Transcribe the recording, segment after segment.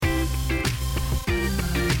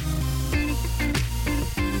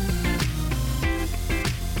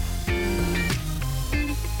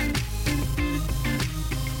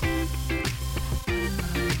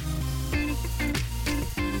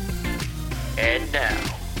And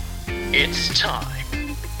now, it's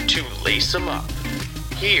time to lace 'em up.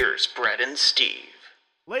 Here's Brett and Steve.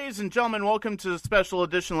 Ladies and gentlemen, welcome to the special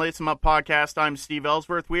edition Lace 'em Up podcast. I'm Steve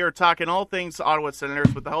Ellsworth. We are talking all things Ottawa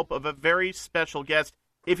Senators with the help of a very special guest.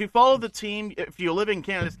 If you follow the team, if you live in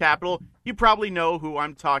Canada's capital, you probably know who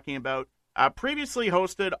I'm talking about. Previously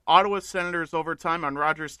hosted Ottawa Senators Overtime on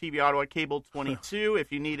Rogers TV Ottawa Cable 22.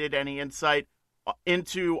 If you needed any insight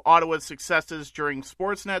into Ottawa's successes during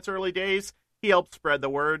Sportsnet's early days, he helped spread the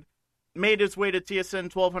word. Made his way to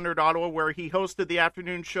TSN 1200 Ottawa, where he hosted the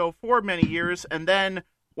afternoon show for many years, and then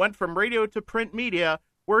went from radio to print media,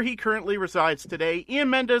 where he currently resides today.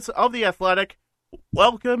 Ian Mendes of The Athletic,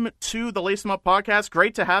 welcome to the Lace 'em Up podcast.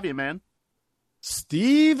 Great to have you, man.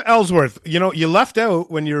 Steve Ellsworth, you know, you left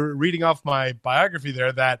out when you're reading off my biography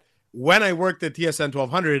there that when I worked at TSN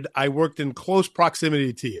 1200, I worked in close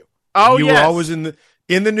proximity to you. Oh, you yes. were always in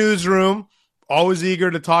the newsroom, always eager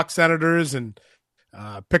to talk Senators and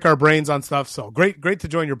pick our brains on stuff. So great to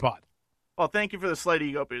join your pod. Well, thank you for the slight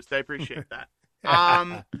ego boost. I appreciate that.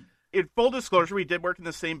 In full disclosure, we did work in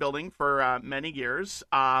the same building for many years.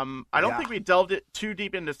 I don't think we delved it too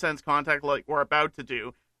deep into Sens contact like we're about to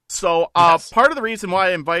do. So Yes. Part of the reason why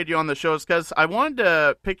I invited you on the show is because I wanted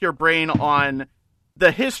to pick your brain on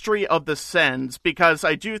the history of the Sens, because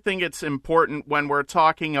I do think it's important when we're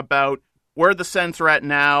talking about where the Sens are at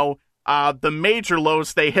now, the major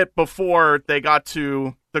lows they hit before they got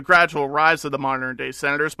to the gradual rise of the modern-day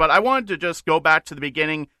Senators. But I wanted to just go back to the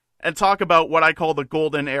beginning and talk about what I call the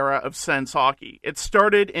golden era of Sens hockey. It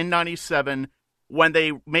started in 97 when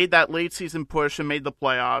they made that late-season push and made the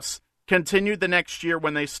playoffs, continued the next year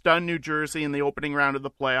when they stunned New Jersey in the opening round of the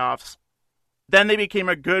playoffs. Then they became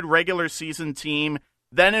a good regular season team.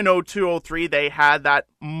 Then in 02-03, they had that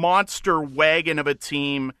monster wagon of a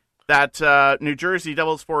team that New Jersey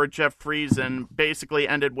Devils forward Jeff Friesen basically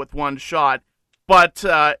ended with one shot. But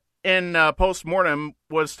in post-mortem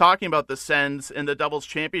was talking about the Sens in the Devils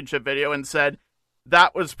championship video and said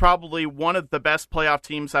that was probably one of the best playoff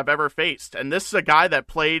teams I've ever faced. And this is a guy that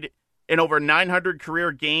played in over 900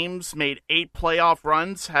 career games, made 8 playoff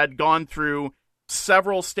runs, had gone through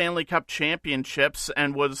several Stanley Cup championships,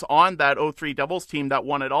 and was on that 03 Devils team that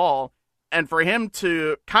won it all. And for him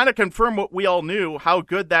to kind of confirm what we all knew, how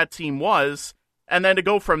good that team was, and then to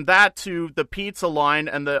go from that to the pizza line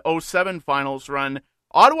and the 07 finals run,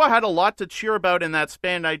 Ottawa had a lot to cheer about in that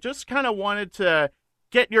span. I just kind of wanted to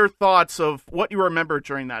get your thoughts of what you remember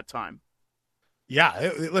during that time.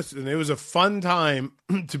 Yeah, listen, it was a fun time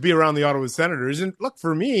to be around the Ottawa Senators. And look,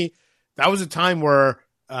 for me, that was a time where,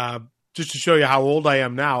 just to show you how old I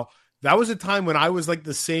am now, that was a time when I was like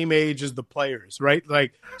the same age as the players, right?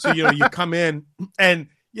 Like, so, you know, you come in and,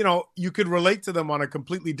 you know, you could relate to them on a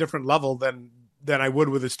completely different level than I would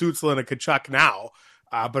with a Stützle and a Tkachuk now.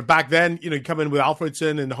 But back then, you know, you come in with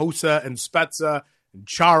Alfredsson and Hossa and Spezza and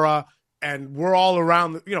Chara, and we're all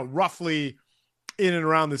around, you know, roughly in and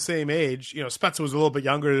around the same age. You know, Spezza was a little bit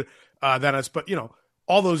younger than us, but, you know,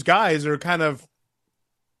 all those guys are kind of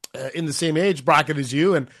in the same age bracket as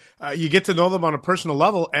you, and you get to know them on a personal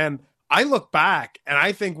level. And I look back, and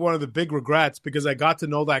I think one of the big regrets, because I got to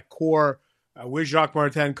know that core with Jacques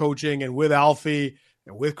Martin coaching and with Alfie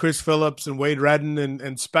and with Chris Phillips and Wade Redden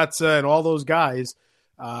and Spezza and all those guys,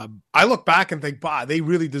 I look back and think, they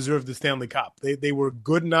really deserved the Stanley Cup. They were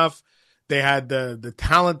good enough. They had the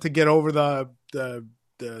talent to get over the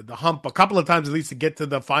hump a couple of times at least to get to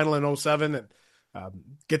the final in 07 and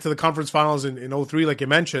get to the conference finals in 03, like you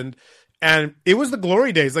mentioned. And it was the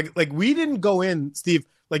glory days. Like we didn't go in, Steve,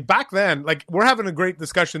 like back then, like we're having a great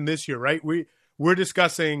discussion this year, right? We're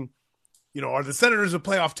discussing, you know, are the Senators a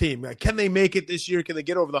playoff team? Like, can they make it this year? Can they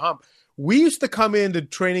get over the hump? We used to come into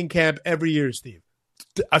training camp every year, Steve.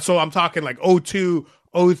 So I'm talking like 02,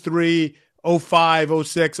 03, 05,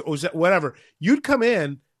 06, 07, whatever. You'd come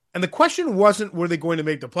in, and the question wasn't, were they going to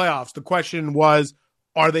make the playoffs? The question was,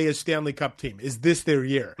 are they a Stanley Cup team? Is this their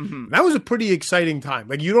year? Mm-hmm. That was a pretty exciting time.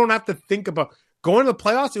 Like, you don't have to think about going to the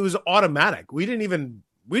playoffs. It was automatic. We didn't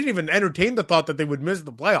even entertain the thought that they would miss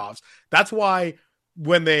the playoffs. That's why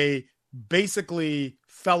when they basically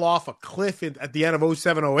fell off a cliff at the end of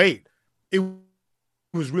 07, 08, it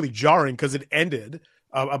was really jarring because it ended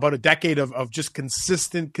about a decade of just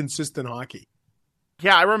consistent hockey.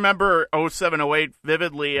 Yeah, I remember 07-08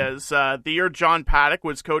 vividly as the year John Paddock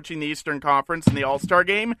was coaching the Eastern Conference in the All-Star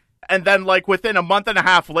game, and then like within a month and a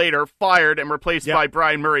half later, fired and replaced by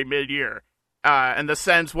Brian Murray mid-year. And the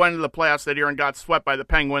Sens went into the playoffs that year and got swept by the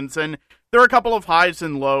Penguins. And there were a couple of highs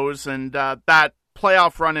and lows, and that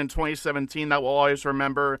playoff run in 2017 that we'll always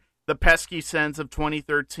remember, the pesky Sens of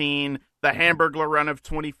 2013, the Hamburglar run of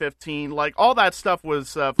 2015, like all that stuff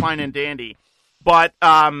was fine and dandy. But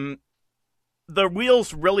the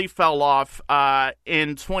wheels really fell off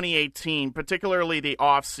in 2018, particularly the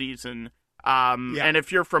off season. And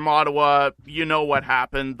if you're from Ottawa, you know what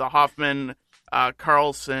happened. The Hoffman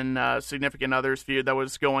Carlson significant others feud that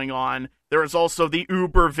was going on. There was also the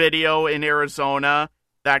Uber video in Arizona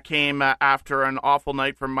that came after an awful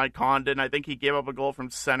night from Mike Condon. I think he gave up a goal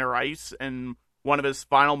from center ice in one of his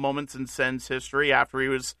final moments in Sens history after he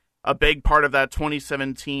was a big part of that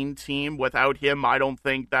 2017 team. Without him, I don't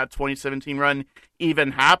think that 2017 run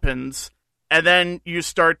even happens. And then you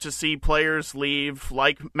start to see players leave,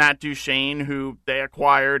 like Matt Duchene, who they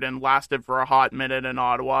acquired and lasted for a hot minute in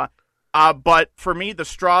Ottawa. But for me, the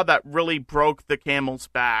straw that really broke the camel's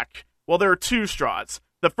back, well, there are two straws.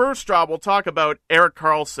 The first straw, we'll talk about Erik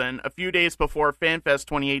Karlsson a few days before FanFest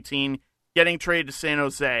 2018 getting traded to San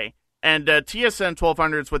Jose. And TSN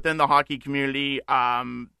 1200s within the hockey community,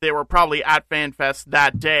 they were probably at FanFest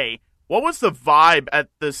that day. What was the vibe at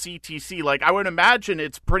the CTC like? I would imagine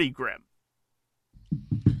it's pretty grim.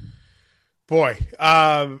 Boy,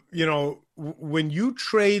 when you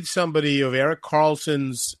trade somebody of Erik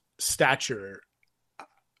Karlsson's stature,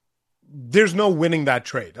 there's no winning that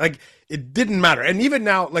trade. Like, it didn't matter. And even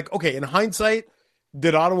now, like, okay, in hindsight,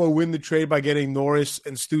 did Ottawa win the trade by getting Norris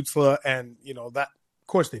and Stützle? And, that, of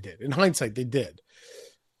course they did. In hindsight, they did.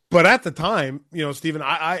 But at the time, Stephen,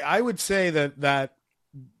 I would say that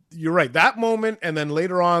you're right. That moment, and then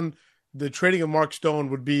later on, the trading of Mark Stone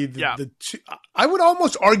would be the two. I would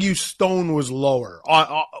almost argue Stone was lower,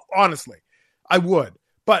 honestly. I would.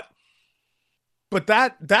 But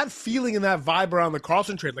that feeling and that vibe around the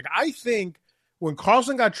Karlsson trade, like, I think when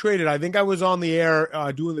Karlsson got traded, I think I was on the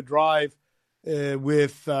air doing the drive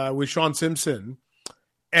with Sean Simpson,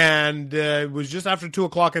 and it was just after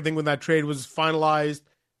 2:00, I think, when that trade was finalized.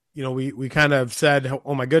 We kind of said,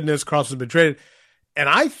 "Oh my goodness, Karlsson's been traded," and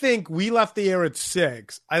I think we left the air at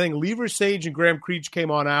 6. I think Lever Sage and Graham Creech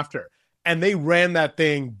came on after, and they ran that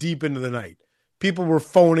thing deep into the night. People were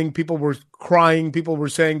phoning, people were crying, people were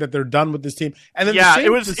saying that they're done with this team. And then it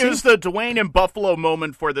was the Dwayne in Buffalo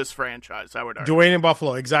moment for this franchise, I would argue. Dwayne in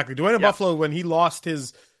Buffalo, exactly. Dwayne in Buffalo, when he lost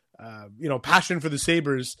his passion for the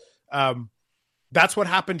Sabres, that's what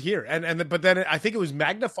happened here. But then I think it was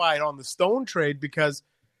magnified on the Stone trade, because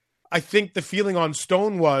I think the feeling on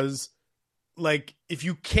Stone was, like, if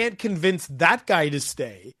you can't convince that guy to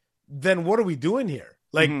stay, then what are we doing here?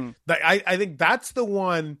 Like, I think that's the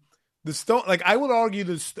one. The Stone, like, I would argue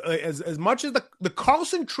this as much as the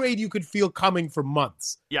Karlsson trade you could feel coming for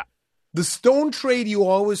months. Yeah. The Stone trade, you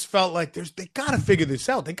always felt like they got to figure this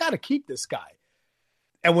out. They got to keep this guy.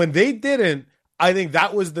 And when they didn't, I think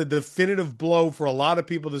that was the definitive blow for a lot of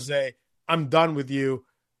people to say, I'm done with you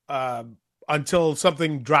until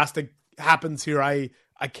something drastic happens here. I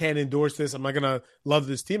can't endorse this. I'm not going to love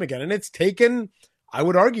this team again. And it's taken, I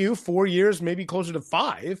would argue, 4 years, maybe closer to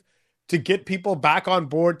 5, to get people back on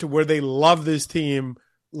board to where they love this team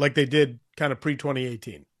like they did kind of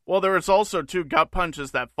pre-2018. Well, there was also 2 gut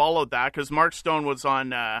punches that followed that, because Mark Stone was on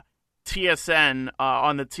TSN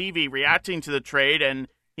on the TV reacting to the trade, and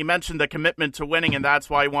he mentioned the commitment to winning, and that's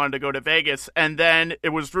why he wanted to go to Vegas. And then it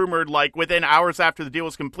was rumored, like, within hours after the deal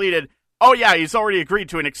was completed, oh yeah, he's already agreed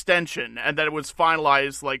to an extension, and that it was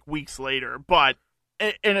finalized, like, weeks later. But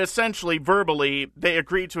and essentially, verbally, they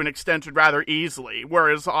agreed to an extension rather easily,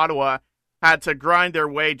 whereas Ottawa had to grind their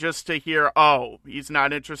way just to hear, oh, he's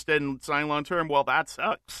not interested in signing long-term. Well, that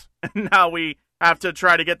sucks. And now we have to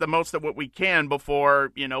try to get the most of what we can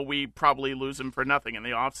before, we probably lose him for nothing in the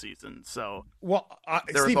offseason. So, well,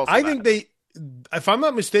 Steve, I think if I'm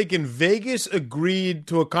not mistaken, Vegas agreed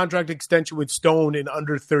to a contract extension with Stone in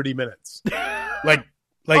under 30 minutes. like,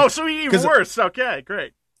 oh, so even worse. Okay,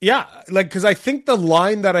 great. Yeah, because I think the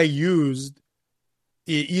line that I used,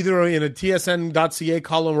 either in a TSN.ca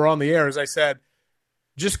column or on the air, as I said,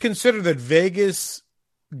 just consider that Vegas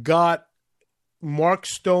got Mark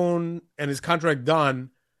Stone and his contract done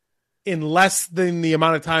in less than the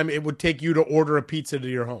amount of time it would take you to order a pizza to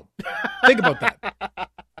your home. Think about that.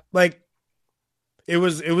 Like, it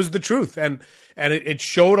was the truth, and it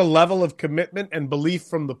showed a level of commitment and belief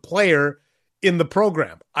from the player in the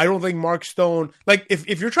program. I don't think Mark Stone, like,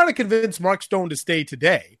 if you're trying to convince Mark Stone to stay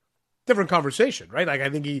today, different conversation, right? Like,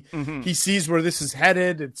 I think he sees where this is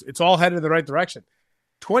headed. It's all headed in the right direction.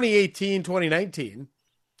 2018, 2019,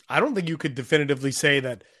 I don't think you could definitively say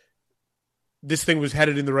that this thing was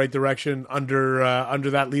headed in the right direction under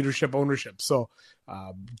that leadership ownership. So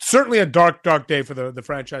certainly a dark day for the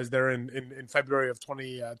franchise there in February of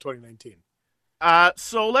 2019.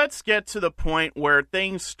 So let's get to the point where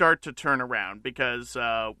things start to turn around, because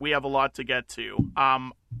we have a lot to get to.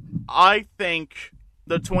 I think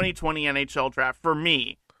the 2020 NHL draft for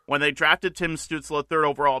me when they drafted Tim Stützle 3rd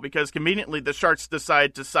overall, because conveniently the Sharks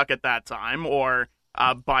decided to suck at that time, or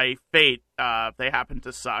by fate they happened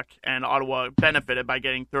to suck, and Ottawa benefited by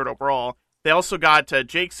getting 3rd overall. They also got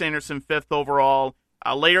Jake Sanderson 5th overall.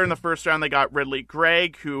 Later in the first round, they got Ridley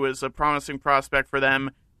Gregg, who is a promising prospect for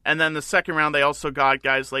them. And then the second round, they also got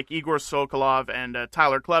guys like Igor Sokolov and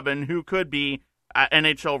Tyler Kleven, who could be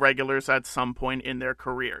NHL regulars at some point in their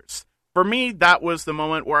careers. For me, that was the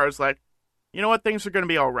moment where I was like, you know what, things are going to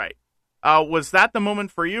be all right. Was that the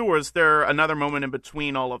moment for you, or is there another moment in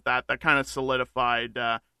between all of that that kind of solidified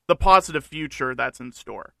the positive future that's in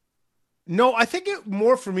store? No, I think it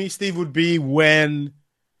more for me, Steve, would be when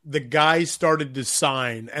the guys started to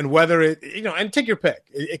sign, and whether it, and take your pick.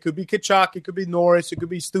 It could be Tkachuk, it could be Norris, it could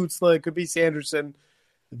be Stützle, it could be Sanderson.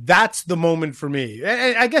 That's the moment for me.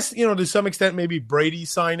 And I guess, to some extent, maybe Brady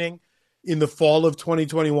signing in the fall of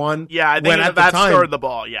 2021. Yeah, I think that started the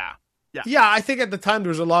ball, yeah. Yeah, I think at the time there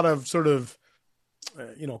was a lot of sort of,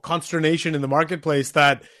 consternation in the marketplace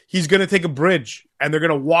that he's going to take a bridge and they're going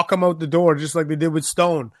to walk him out the door just like they did with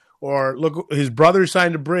Stone. Or look, his brother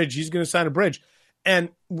signed a bridge, he's going to sign a bridge. And,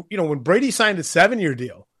 when Brady signed a 7-year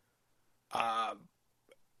deal, I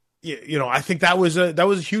think that was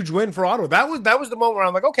a huge win for Ottawa. That was the moment where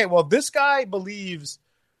I'm like, okay, well, this guy believes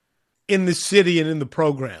in the city and in the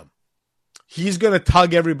program. He's going to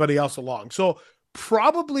tug everybody else along. So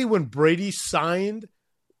probably when Brady signed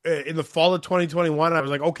in the fall of 2021, I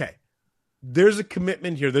was like, okay, there's a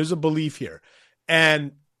commitment here. There's a belief here.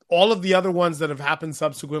 And all of the other ones that have happened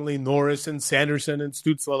subsequently, Norris and Sanderson and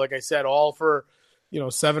Stützle, like I said, all for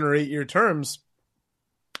 7 or 8 year terms,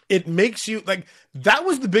 it makes you like, that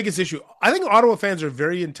was the biggest issue. I think Ottawa fans are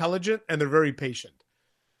very intelligent and they're very patient.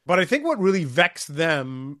 But I think what really vexed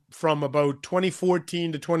them from about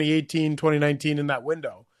 2014 to 2018, 2019 in that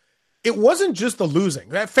window, it wasn't just the losing.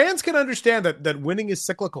 Fans can understand that winning is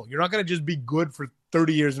cyclical. You're not going to just be good for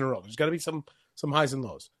 30 years in a row. There's got to be some highs and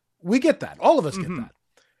lows. We get that. All of us get that.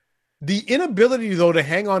 The inability, though, to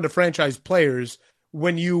hang on to franchise players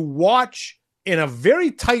when you watch in a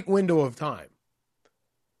very tight window of time,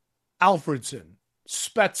 Alfredson,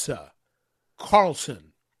 Spezza,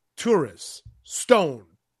 Carlson, Turris, Stone,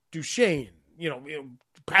 Duchesne,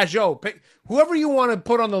 Pajot, whoever you want to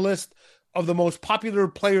put on the list of the most popular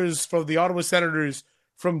players for the Ottawa Senators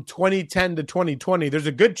from 2010 to 2020, there's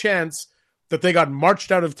a good chance that they got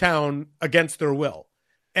marched out of town against their will.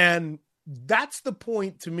 And that's the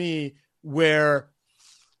point to me where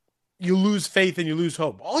you lose faith and you lose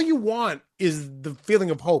hope. All you want is the feeling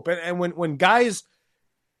of hope. And when guys,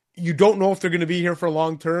 you don't know if they're going to be here for a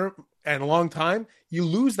long term and a long time, you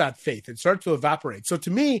lose that faith. It starts to evaporate. So to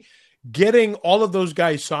me, getting all of those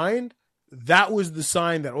guys signed, that was the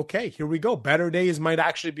sign that, okay, here we go. Better days might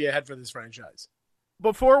actually be ahead for this franchise.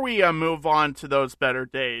 Before we move on to those better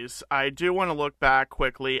days, I do want to look back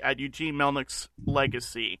quickly at Eugene Melnyk's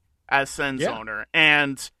legacy as Sens owner.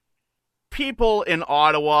 And people in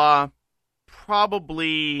Ottawa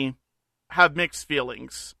probably have mixed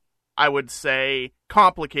feelings, I would say.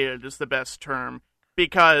 Complicated is the best term.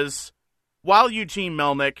 Because while Eugene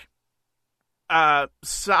Melnyk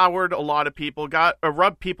soured a lot of people,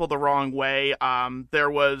 rubbed people the wrong way, there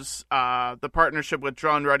was the partnership with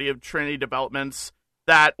John Ruddy of Trinity Developments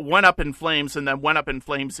that went up in flames and then went up in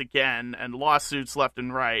flames again, and lawsuits left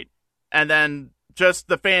and right. And then just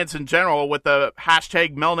the fans in general with the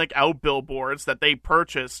hashtag Melnyk out billboards that they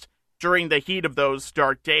purchased during the heat of those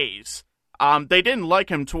dark days. They didn't like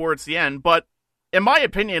him towards the end, but in my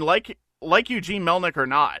opinion, like Eugene Melnyk or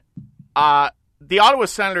not, the Ottawa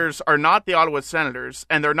Senators are not the Ottawa Senators,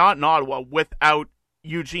 and they're not in Ottawa without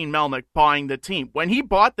Eugene Melnyk buying the team. When he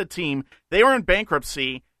bought the team, they were in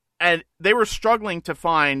bankruptcy, and they were struggling to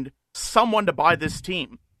find someone to buy this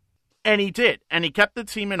team. And he did, and he kept the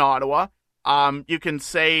team in Ottawa. You can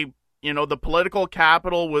say, the political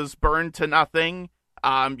capital was burned to nothing.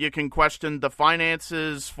 You can question the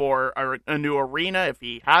finances for a new arena if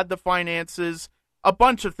he had the finances. A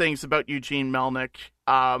bunch of things about Eugene Melnyk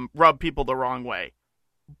rub people the wrong way.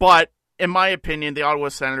 But in my opinion, the Ottawa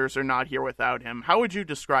Senators are not here without him. How would you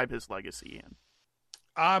describe his legacy,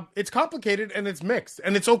 Ian? It's complicated and it's mixed,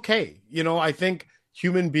 and it's okay. I think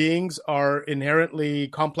human beings are inherently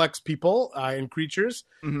complex people and creatures.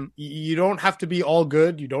 Mm-hmm. You don't have to be all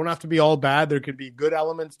good. You don't have to be all bad. There could be good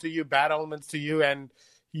elements to you, bad elements to you, and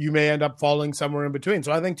you may end up falling somewhere in between.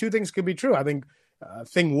 So I think two things could be true. I think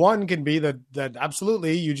thing one can be that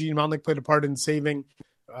absolutely Eugene Melnyk played a part in saving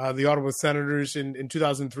the Ottawa Senators in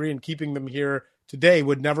 2003, and keeping them here today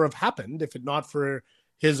would never have happened if it not for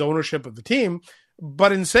his ownership of the team.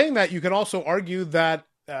 But in saying that, you can also argue that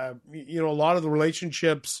a lot of the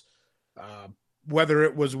relationships, whether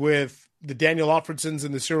it was with the Daniel Alfredsons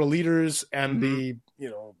and the Cyril Leaders and the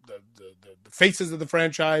faces of the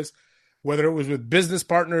franchise, whether it was with business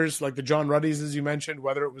partners like the John Ruddys, as you mentioned,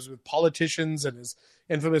 whether it was with politicians and his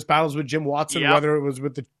infamous battles with Jim Watson, whether it was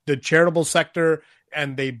with the charitable sector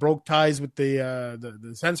and they broke ties with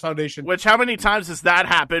the Sens Foundation. Which, how many times has that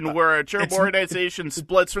happened where a charitable organization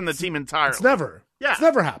splits from the team entirely? It's never. Yeah. It's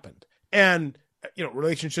never happened. And,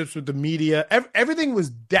 relationships with the media, everything was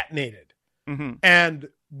detonated. Mm-hmm. And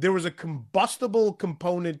there was a combustible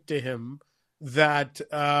component to him that,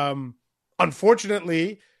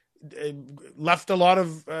 unfortunately, left a lot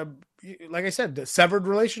of, like I said, severed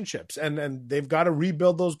relationships, and they've got to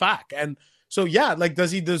rebuild those back. And so,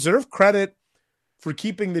 does he deserve credit for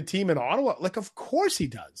keeping the team in Ottawa? Like, of course he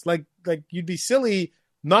does. Like you'd be silly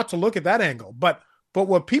not to look at that angle. But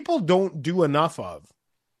what people don't do enough of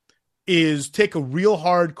is take a real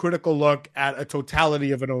hard critical look at a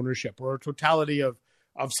totality of an ownership or a totality of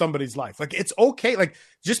somebody's life. Like, it's okay. Like,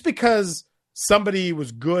 just because somebody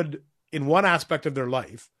was good in one aspect of their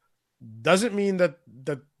life doesn't mean that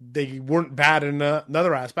they weren't bad in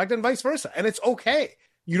another aspect, and vice versa. And it's okay.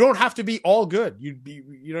 You don't have to be all good. You'd be,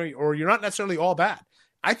 or you're not necessarily all bad.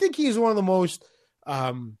 I think he's one of the most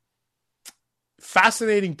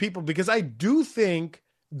fascinating people, because I do think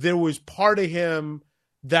there was part of him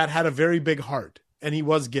that had a very big heart, and he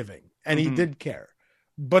was giving, and he did care.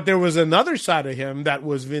 But there was another side of him that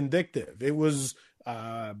was vindictive. It was,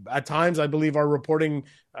 at times, I believe our reporting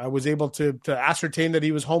was able to ascertain that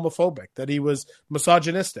he was homophobic, that he was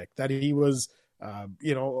misogynistic, that he was,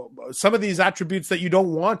 some of these attributes that you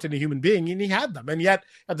don't want in a human being, and he had them. And yet,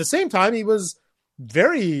 at the same time, he was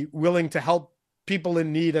very willing to help people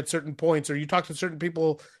in need at certain points, or you talk to certain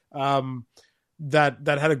people that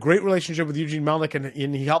had a great relationship with Eugene Melnyk,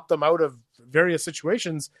 and he helped them out of various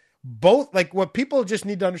situations. Both, like, what people just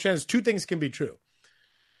need to understand is two things can be true.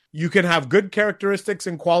 You can have good characteristics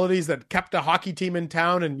and qualities that kept a hockey team in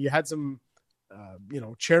town, and you had some,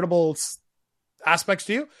 charitable aspects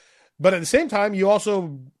to you. But at the same time, you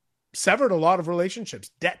also severed a lot of relationships,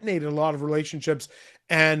 detonated a lot of relationships,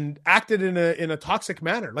 and acted in a toxic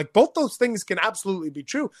manner. Like, both those things can absolutely be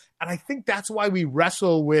true. And I think that's why we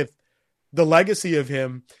wrestle with the legacy of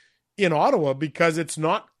him in Ottawa, because it's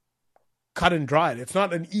not cut and dried. It's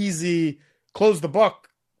not an easy close the book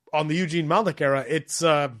on the Eugene Melnyk era. It's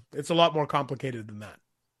a lot more complicated than that.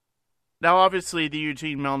 Now, obviously, the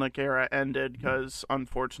Eugene Melnyk era ended because,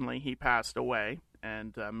 unfortunately, he passed away,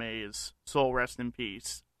 and may his soul rest in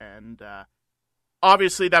peace. And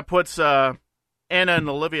obviously, that puts Anna and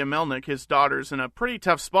Olivia Melnyk, his daughters, in a pretty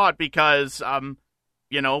tough spot because,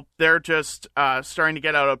 they're just starting to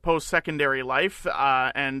get out of post-secondary life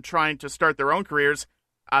and trying to start their own careers.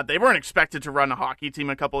 They weren't expected to run a hockey team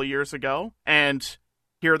a couple of years ago, and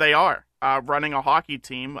here they are, running a hockey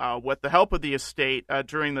team with the help of the estate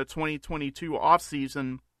during the 2022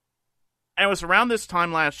 offseason. And it was around this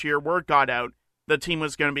time last year, word got out the team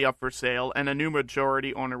was going to be up for sale, and a new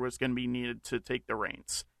majority owner was going to be needed to take the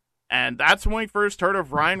reins. And that's when we first heard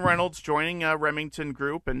of Ryan Reynolds joining Remington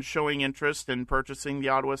Group and showing interest in purchasing the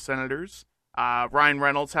Ottawa Senators. Ryan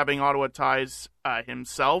Reynolds, having Ottawa ties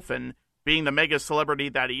himself and being the mega celebrity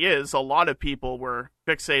that he is, a lot of people were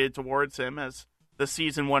fixated towards him as the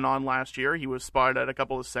season went on last year. He was spotted at a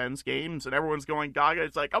couple of Sens games, and everyone's going gaga.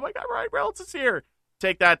 It's like, oh my God, Ryan Reynolds is here.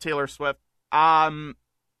 Take that, Taylor Swift.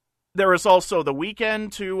 There was also The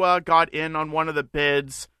Weeknd, who got in on one of the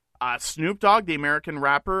bids. Snoop Dogg, the American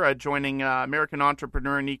rapper, joining American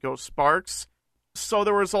entrepreneur Nico Sparks. So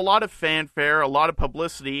there was a lot of fanfare, a lot of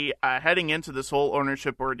publicity heading into this whole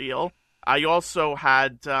ownership ordeal. You also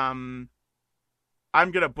had, I'm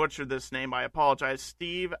going to butcher this name, I apologize,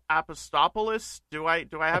 Steve Apostolopoulos. Do I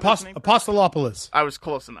have his name? Apostolopoulos. I was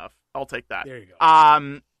close enough. I'll take that. There you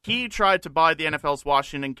go. He tried to buy the NFL's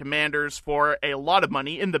Washington Commanders for a lot of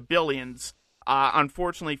money, in the billions.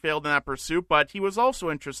 Unfortunately failed in that pursuit, but he was also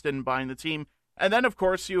interested in buying the team. And then, of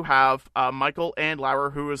course, you have Michael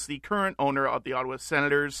Andlauer, who is the current owner of the Ottawa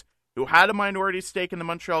Senators, who had a minority stake in the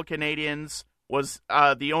Montreal Canadiens, was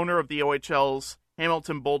the owner of the OHL's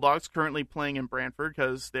Hamilton Bulldogs, currently playing in Brantford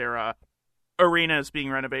because their arena is being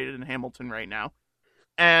renovated in Hamilton right now.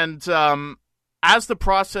 And as the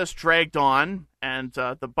process dragged on, and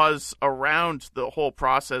the buzz around the whole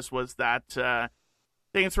process was that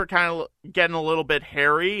things were kind of getting a little bit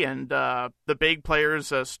hairy, and the big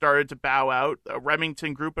players started to bow out,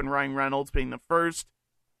 Remington Group and Ryan Reynolds being the first.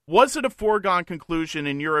 Was it a foregone conclusion,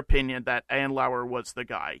 in your opinion, that Andlauer was the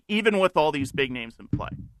guy, even with all these big names in play?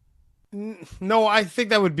 No, I think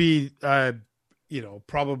that would be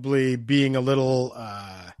probably being a little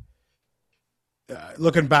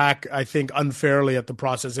looking back, I think unfairly at the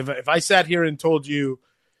process. If I sat here and told you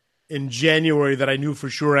in January that I knew for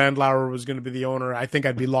sure Andlauer was going to be the owner, I think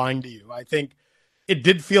I'd be lying to you. I think it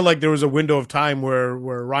did feel like there was a window of time where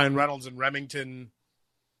Ryan Reynolds and Remington,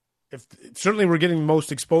 certainly were getting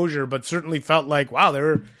most exposure, but certainly felt like, wow,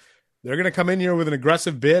 they're going to come in here with an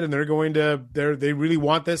aggressive bid, and they really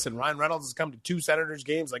want this. And Ryan Reynolds has come to 2 Senators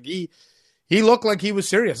games. Like he looked like he was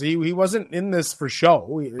serious. He wasn't in this for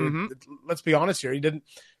show. Let's be honest here.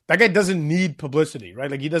 That guy doesn't need publicity, right?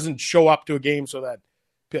 Like he doesn't show up to a game so that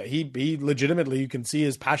he legitimately, you can see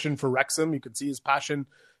his passion for Wrexham. You can see his passion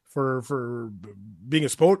for being a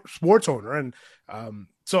sports owner. And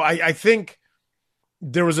so I think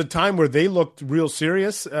there was a time where they looked real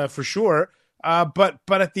serious for sure. But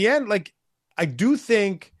at the end, like, I do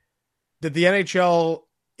think that the NHL,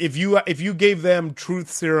 if you gave them truth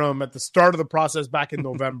serum at the start of the process back in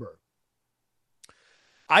November,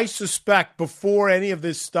 I suspect before any of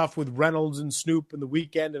this stuff with Reynolds and Snoop and the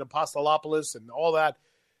weekend and Apostolopoulos and all that,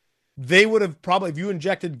 they would have probably, if you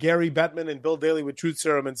injected Gary Bettman and Bill Daley with truth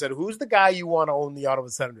serum and said, who's the guy you want to own the Ottawa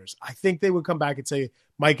Senators? I think they would come back and say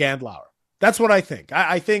Mike Andlauer. That's what I think.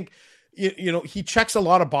 I think, he checks a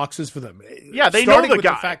lot of boxes for them. Yeah, they know the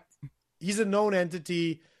guy. The fact he's a known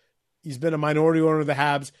entity. He's been a minority owner of the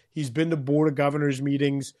Habs. He's been to Board of Governors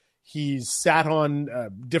meetings. He's sat on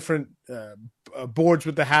different boards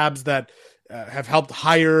with the Habs that have helped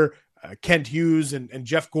hire Kent Hughes and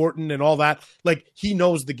Jeff Gorton and all that. Like, he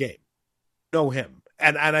knows the game. Know him.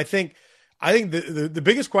 And I think the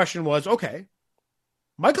biggest question was, okay,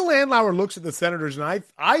 Michael Andlauer looks at the Senators, and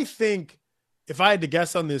I think, if I had to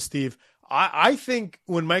guess on this, Steve, I think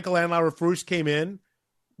when Michael Andlauer first came in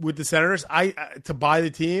with the Senators, to buy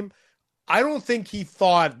the team, I don't think he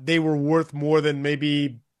thought they were worth more than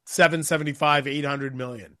maybe $775, $800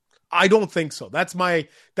 million. I don't think so. That's my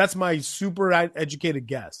super educated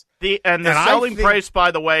guess. The selling price,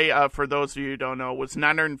 by the way, for those of you who don't know, was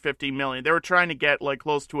 $950 million. They were trying to get like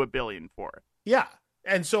close to $1 billion for it. Yeah,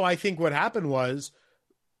 and so I think what happened was,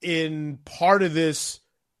 in part of this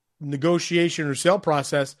negotiation or sale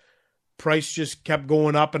process, price just kept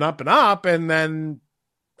going up and up and up, and then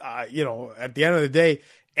at the end of the day,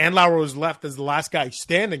 Andlauer was left as the last guy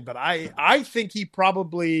standing. But I think he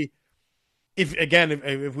probably,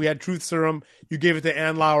 if we had truth serum, you gave it to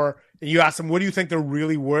Andlauer and you asked him, what do you think they're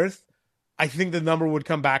really worth? I think the number would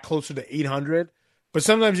come back closer to 800. But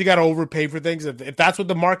sometimes you got to overpay for things. If that's what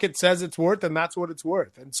the market says it's worth, then that's what it's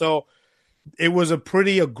worth. And so it was a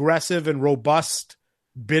pretty aggressive and robust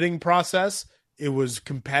bidding process. It was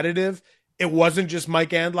competitive. It wasn't just Mike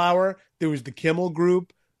Andlauer. There was the Kimmel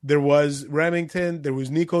Group. There was Remington. There was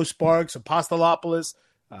Nico Sparks, Apostolopoulos,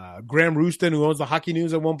 Graham Rouston, who owns the Hockey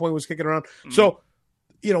News at one point, was kicking around. Mm-hmm. So,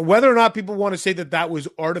 whether or not people want to say that was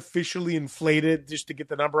artificially inflated just to get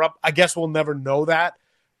the number up, I guess we'll never know that.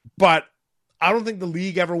 But I don't think the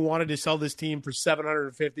league ever wanted to sell this team for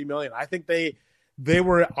 $750 million. I think they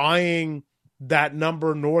were eyeing that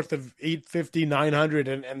number north of 850, 900,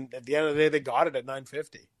 and at the end of the day, they got it at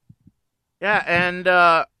 950. Yeah,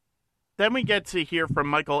 and then we get to hear from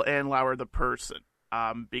Michael Andlauer, the person,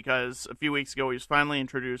 because a few weeks ago he was finally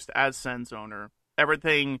introduced as Sens owner.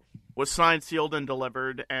 Everything was signed, sealed, and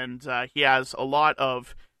delivered, and he has a lot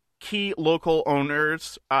of key local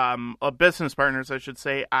owners, business partners, I should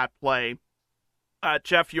say, at play.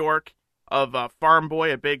 Jeff York of Farm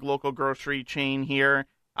Boy, a big local grocery chain here.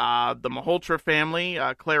 The Malhotra family,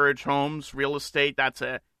 Claridge Homes, real estate. That's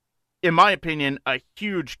in my opinion, a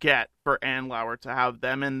huge get for Andlauer to have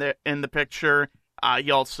them in the picture. He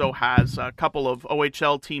also has a couple of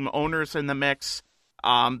OHL team owners in the mix.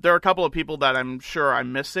 There are a couple of people that I'm sure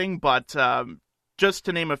I'm missing, but just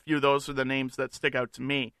to name a few, those are the names that stick out to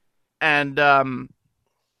me. And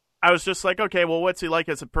I was just like, okay, well, what's he like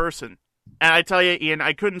as a person? And I tell you, Ian,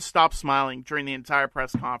 I couldn't stop smiling during the entire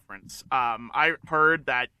press conference. I heard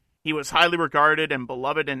that he was highly regarded and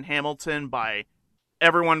beloved in Hamilton by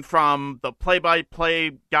everyone from the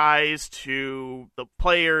play-by-play guys to the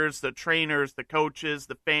players, the trainers, the coaches,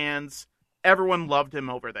 the fans. Everyone loved him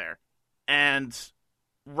over there. And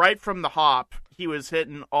right from the hop, he was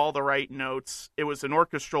hitting all the right notes. It was an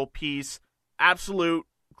orchestral piece, absolute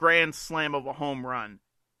grand slam of a home run.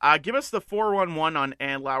 Give us the 411 on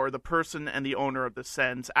Andlauer, the person and the owner of the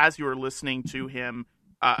Sens, as you were listening to him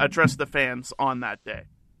address the fans on that day.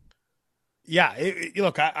 Yeah,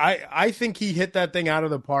 look, I think he hit that thing out of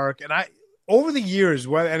the park, and over the years,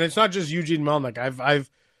 and it's not just Eugene Melnyk.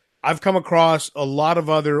 I've come across a lot of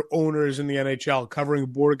other owners in the NHL covering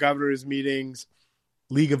Board of Governors meetings,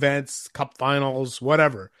 league events, cup finals,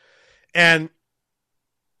 whatever, and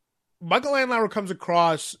Michael Andlauer comes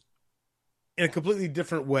across in a completely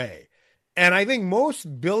different way. And I think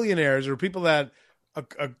most billionaires or people that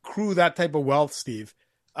accrue that type of wealth, Steve,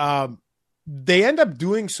 they end up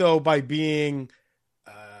doing so by being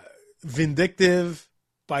vindictive,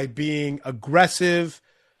 by being aggressive,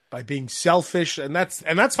 by being selfish, and that's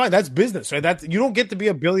fine. That's business, right? You don't get to be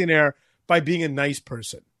a billionaire by being a nice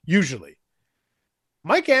person, usually.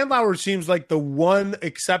 Mike Andlauer seems like the one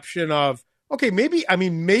exception of, okay, maybe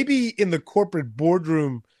in the corporate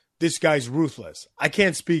boardroom, this guy's ruthless. I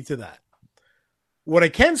can't speak to that. What I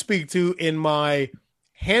can speak to in my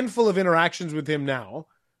handful of interactions with him now,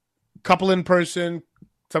 couple in person,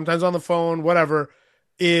 sometimes on the phone, whatever,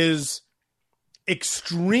 is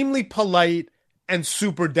extremely polite and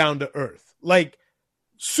super down to earth. Like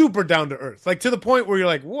super down to earth. Like to the point where you're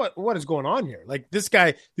like, what is going on here? Like this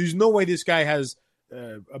guy, there's no way this guy has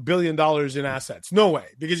 $1 billion in assets. No way,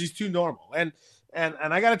 because he's too normal. And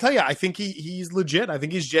I got to tell you, I think he's legit. I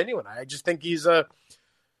think he's genuine. I just think he's a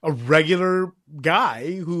regular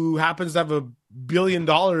guy who happens to have $1 billion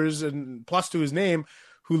and plus to his name,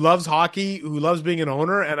 who loves hockey, who loves being an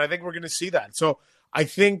owner. And I think we're going to see that. So I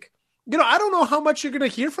think, I don't know how much you're going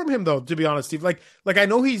to hear from him, though, to be honest, Steve. Like I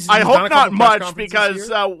know I hope not much, because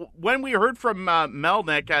when we heard from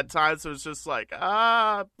Melnick at times, it was just like,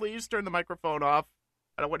 please turn the microphone off.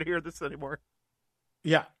 I don't want to hear this anymore.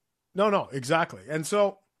 Yeah. No, exactly. And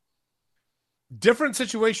so, different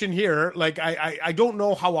situation here. Like, I don't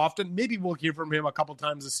know how often. Maybe we'll hear from him a couple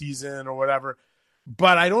times a season or whatever.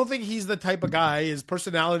 But I don't think he's the type of guy. His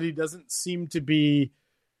personality doesn't seem to be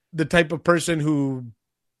the type of person who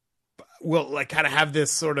will like kind of have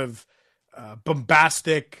this sort of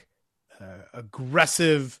bombastic,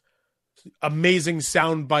 aggressive, amazing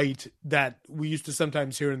soundbite that we used to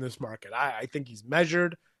sometimes hear in this market. I think he's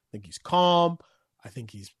measured. I think he's calm. I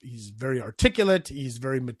think he's very articulate. He's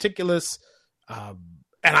very meticulous. And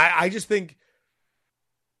I just think,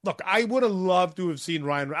 look, I would have loved to have seen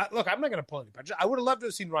Ryan. Look, I'm not going to pull any punches. I would have loved to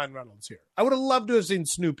have seen Ryan Reynolds here. I would have loved to have seen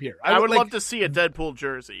Snoop here. I would love to see a Deadpool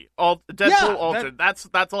jersey. Deadpool altered. That's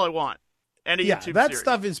all I want. And a YouTube that series.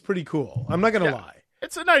 Stuff is pretty cool. I'm not going to lie.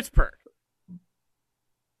 It's a nice perk.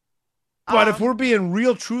 But if we're being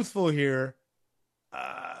real truthful here,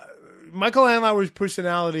 Michael Andlauer's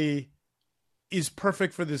personality is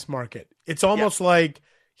perfect for this market. It's almost like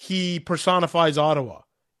he personifies Ottawa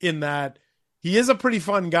in that he is a pretty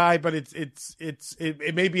fun guy, but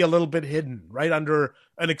it may be a little bit hidden, right? Under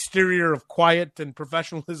an exterior of quiet and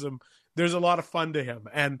professionalism, there's a lot of fun to him.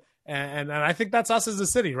 And I think that's us as a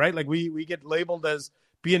city, right? Like we get labeled as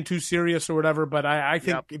being too serious or whatever, but I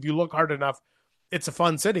think if you look hard enough, it's a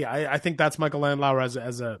fun city. I think that's Michael Andlauer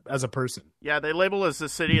as a person. Yeah, they label as the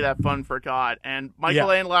city that fun forgot. And Michael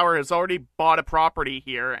Andlauer has already bought a property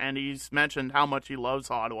here, and he's mentioned how much he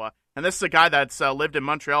loves Ottawa. And this is a guy that's lived in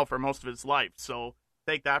Montreal for most of his life, so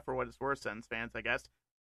take that for what it's worth, Sens fans, I guess.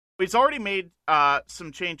 He's already made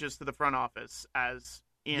some changes to the front office, as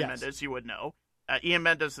Ian Mendes, you would know. Ian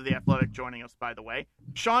Mendes of The Athletic joining us, by the way.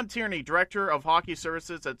 Sean Tierney, Director of Hockey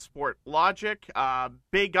Services at Sport Logic,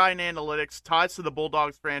 big guy in analytics, ties to the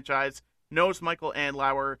Bulldogs franchise, knows Michael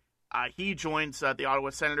Andlauer. He joins the Ottawa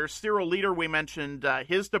Senators. Cyril Leader, we mentioned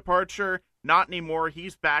his departure. Not anymore.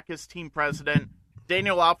 He's back as team president.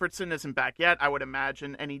 Daniel Alfredson isn't back yet, I would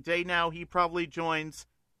imagine. Any day now, he probably joins.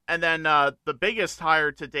 And then the biggest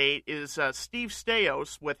hire to date is Steve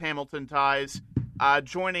Staios with Hamilton ties,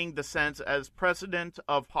 joining the Sens as president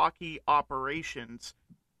of hockey operations.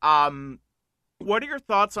 What are your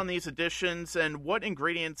thoughts on these additions, and what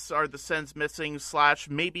ingredients are the Sens missing /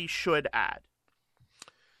 maybe should add?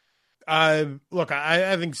 Look,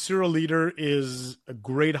 I think Cyril Leader is a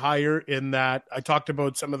great hire in that I talked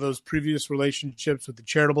about some of those previous relationships with the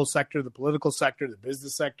charitable sector, the political sector, the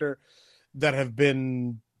business sector that have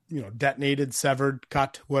been, detonated, severed,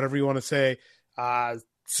 cut, whatever you want to say.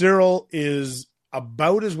 Cyril is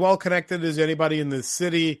about as well connected as anybody in this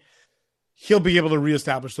city. He'll be able to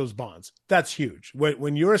reestablish those bonds. That's huge.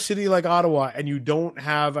 When you're a city like Ottawa and you don't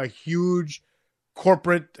have a huge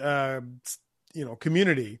corporate,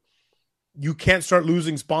 community, you can't start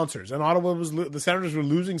losing sponsors. And the Senators were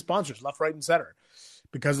losing sponsors left, right, and center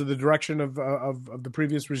because of the direction of the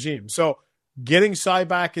previous regime. So getting Cy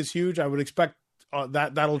back is huge. I would expect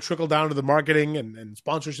that'll trickle down to the marketing and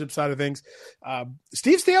sponsorship side of things.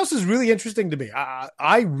 Steve Staios is really interesting to me.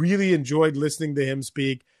 I really enjoyed listening to him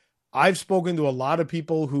speak. I've spoken to a lot of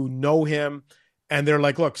people who know him, and they're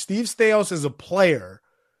like, look, Steve Staios as a player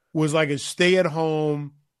was like a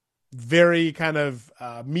stay-at-home, very kind of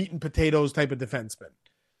meat and potatoes type of defenseman.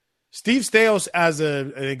 Steve Staios as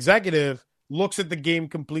an executive looks at the game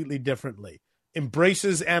completely differently.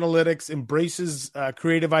 embraces analytics, embraces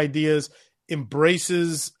creative ideas,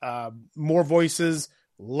 embraces more voices,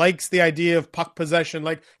 likes the idea of puck possession.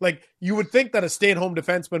 Like you would think that a stay-at-home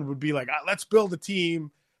defenseman would be like, let's build a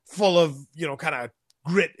team full of, kind of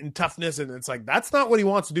grit and toughness. And it's like, that's not what he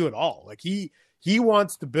wants to do at all. Like he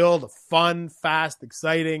wants to build a fun, fast,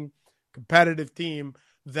 exciting, competitive team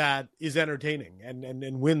that is entertaining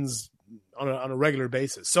and wins on a regular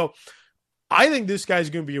basis. So I think this guy's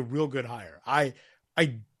going to be a real good hire. I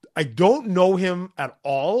don't know him at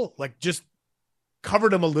all. Like, just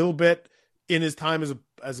covered him a little bit in his time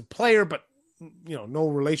as a player, but no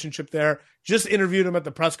relationship there. Just interviewed him at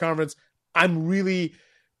the press conference. I'm really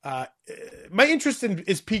my interest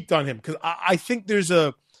is piqued on him because I think there's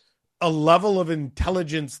a level of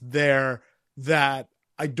intelligence there that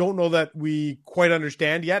I don't know that we quite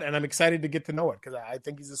understand yet, and I'm excited to get to know it because I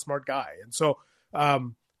think he's a smart guy. And so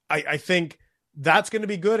I think that's going to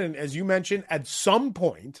be good. And as you mentioned, at some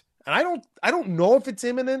point, and I don't know if it's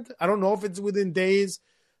imminent. I don't know if it's within days.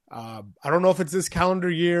 I don't know if it's this calendar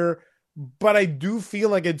year, but I do feel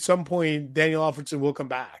like at some point Daniel Alfredsson will come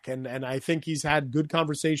back. And I think he's had good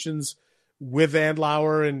conversations with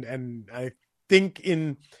Andlauer, and I think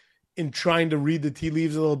in trying to read the tea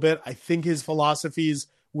leaves a little bit, I think his philosophies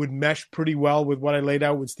would mesh pretty well with what I laid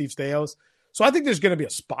out with Steve Stais. So I think there's going to be a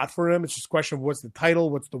spot for him. It's just a question of what's the title,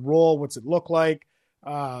 what's the role, what's it look like.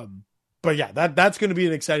 But yeah, that's going to be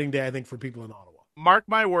an exciting day, I think, for people in Ottawa. Mark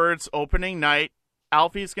my words, opening night,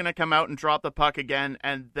 Alfie's going to come out and drop the puck again,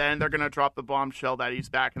 and then they're going to drop the bombshell that he's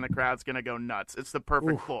back, and the crowd's going to go nuts. It's the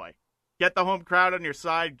perfect ploy. Get the home crowd on your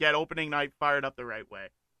side, get opening night fired up the right way.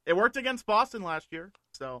 It worked against Boston last year,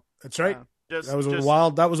 so that's right. That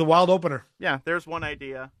was a wild opener. Yeah, there's one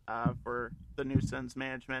idea for the new Sens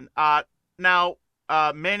management. Now,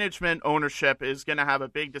 management ownership is going to have a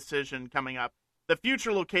big decision coming up. The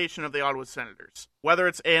future location of the Ottawa Senators, whether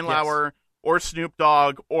it's Andlauer or Snoop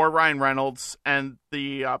Dogg or Ryan Reynolds and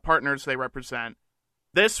the partners they represent,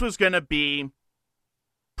 this was going to be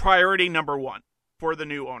priority number one for the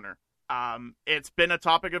new owner. It's been a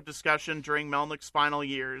topic of discussion during Melnick's final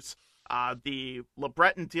years. The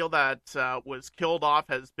LeBreton deal that was killed off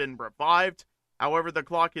has been revived. However, the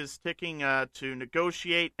clock is ticking to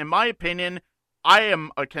negotiate. In my opinion, I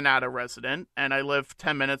am a Canada resident, and I live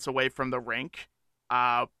 10 minutes away from the rink.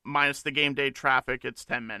 Minus the game day traffic, it's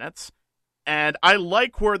 10 minutes. And I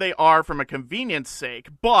like where they are from a convenience sake,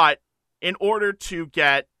 but in order to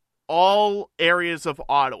get all areas of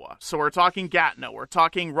Ottawa, so we're talking Gatineau, we're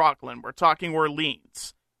talking Rockland, we're talking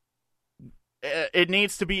Orleans, it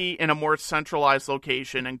needs to be in a more centralized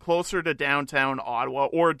location, and closer to downtown Ottawa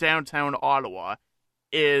or downtown Ottawa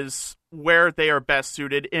is where they are best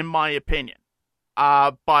suited, in my opinion.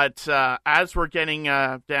 But as we're getting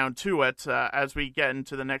down to it, as we get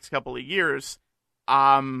into the next couple of years,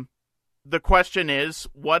 the question is,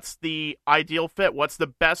 what's the ideal fit? What's the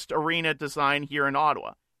best arena design here in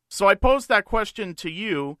Ottawa? So I posed that question to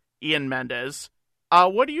you, Ian Mendes.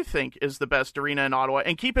 What do you think is the best arena in Ottawa?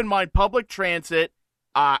 And keep in mind, public transit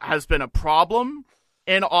has been a problem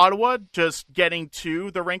in Ottawa, just getting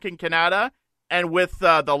to the rink in Canada. And with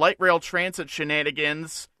the light rail transit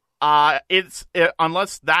shenanigans,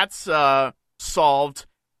 unless that's solved,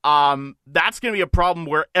 that's going to be a problem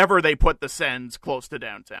wherever they put the Sens close to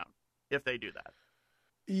downtown, if they do that.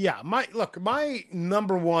 Yeah, my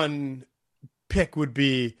number one pick would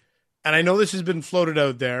be, and I know this has been floated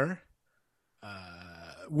out there,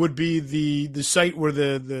 would be the site where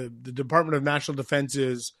the Department of National Defense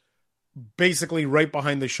is, basically right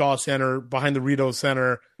behind the Shaw Center, behind the Rideau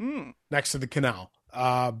Center, next to the canal.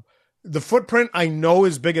 The footprint I know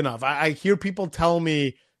is big enough. I hear people tell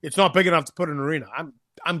me it's not big enough to put an arena.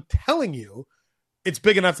 I'm telling you, it's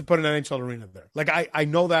big enough to put an NHL arena there. Like I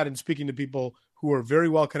know that in speaking to people who are very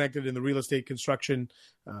well connected in the real estate construction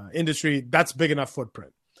industry, that's big enough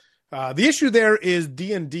footprint. The issue there is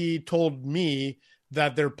D&D told me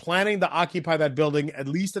that they're planning to occupy that building at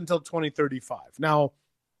least until 2035. Now,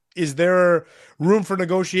 is there room for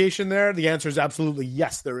negotiation there? The answer is absolutely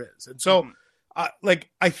yes, there is. And so,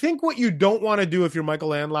 I think what you don't want to do if you're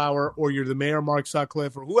Michael Andlauer or you're the mayor, Mark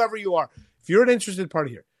Sutcliffe, or whoever you are, if you're an interested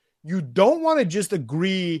party here, you don't want to just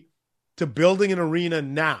agree to building an arena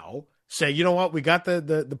now, say, you know what, we got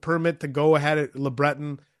the permit to go ahead at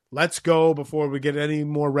LeBreton, let's go before we get any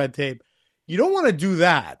more red tape. You don't want to do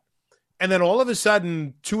that. And then all of a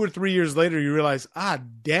sudden, 2 or 3 years later, you realize,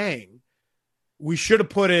 dang, we should have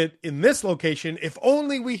put it in this location if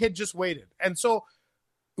only we had just waited. And so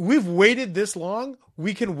we've waited this long,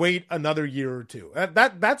 we can wait another year or two.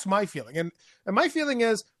 That's my feeling. And my feeling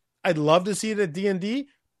is I'd love to see it at D&D,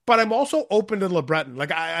 but I'm also open to LeBreton.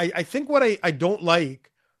 Like, I think what I don't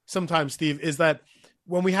like sometimes, Steve, is that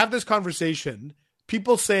when we have this conversation,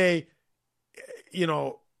 people say, you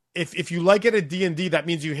know, if you like it at D&D, that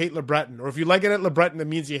means you hate LeBreton. Or if you like it at LeBreton, that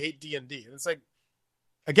means you hate D&D. And it's like,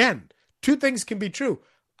 again, two things can be true.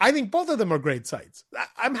 I think both of them are great sites.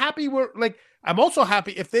 I'm happy. I'm also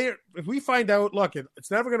happy if we find out, look,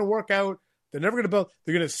 it's never going to work out. They're never going to build.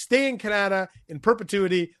 They're going to stay in Canada in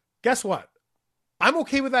perpetuity. Guess what? I'm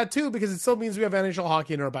okay with that too, because it still means we have NHL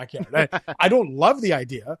hockey in our backyard. I don't love the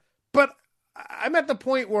idea, but I'm at the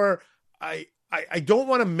point where I don't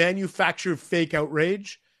want to manufacture fake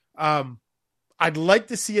outrage. I'd like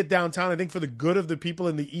to see it downtown. I think for the good of the people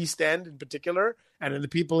in the East End in particular, and in the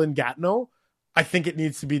people in Gatineau, I think it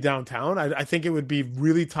needs to be downtown. I think it would be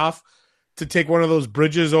really tough to take one of those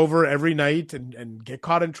bridges over every night and get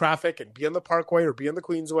caught in traffic and be on the Parkway or be on the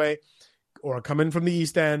Queensway or come in from the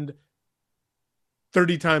East End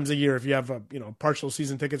 30 times a year if you have partial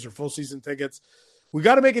season tickets or full season tickets. We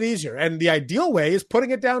got to make it easier. And the ideal way is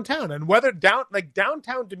putting it downtown. And whether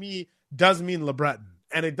downtown to me does mean LeBreton,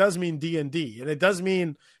 and it does mean D&D, and it does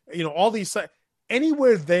mean, all these,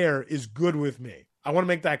 anywhere there is good with me. I want to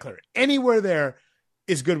make that clear. Anywhere there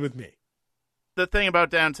is good with me. The thing about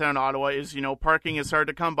downtown Ottawa is, parking is hard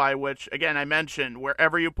to come by, which, again, I mentioned,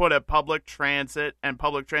 wherever you put a public transit and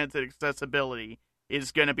public transit accessibility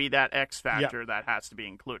is going to be that X factor that has to be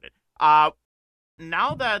included.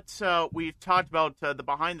 Now that we've talked about the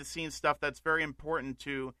behind-the-scenes stuff that's very important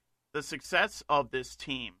to the success of this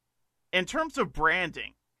team, in terms of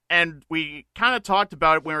branding, and we kind of talked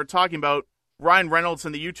about it when we were talking about Ryan Reynolds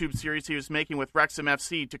and the YouTube series he was making with Wrexham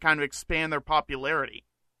FC to kind of expand their popularity.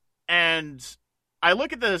 And I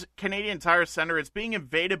look at the Canadian Tire Centre, it's being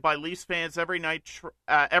invaded by Leafs fans every night,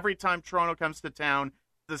 every time Toronto comes to town.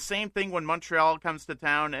 The same thing when Montreal comes to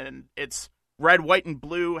town, and it's red, white, and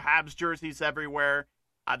blue, Habs jerseys everywhere.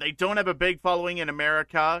 They don't have a big following in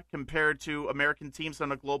America compared to American teams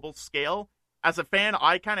on a global scale. As a fan,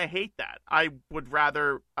 I kind of hate that. I would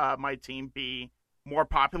rather my team be more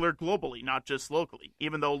popular globally, not just locally,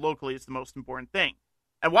 even though locally is the most important thing.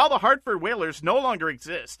 And while the Hartford Whalers no longer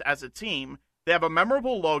exist as a team, they have a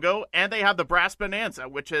memorable logo, and they have the Brass Bonanza,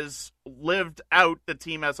 which has lived out the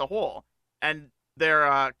team as a whole. And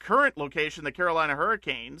their current location, the Carolina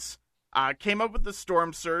Hurricanes, came up with the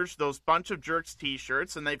Storm Surge, those Bunch of Jerks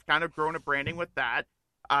t-shirts, and they've kind of grown a branding with that.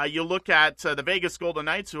 You look at the Vegas Golden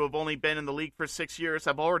Knights, who have only been in the league for 6 years,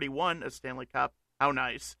 have already won a Stanley Cup. How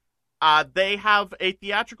nice. They have a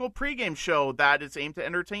theatrical pregame show that is aimed to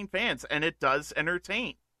entertain fans, and it does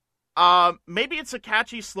entertain. Maybe it's a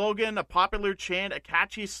catchy slogan, a popular chant, a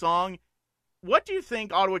catchy song. What do you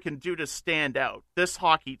think Ottawa can do to stand out, this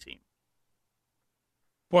hockey team?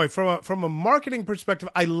 Boy, from a marketing perspective,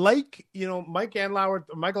 I like, Michael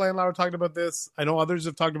Andlauer talked about this. I know others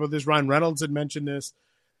have talked about this. Ryan Reynolds had mentioned this,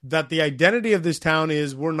 that the identity of this town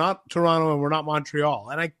is we're not Toronto and we're not Montreal.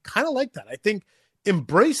 And I kind of like that. I think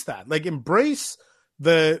embrace that. Like, embrace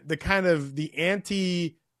the kind of the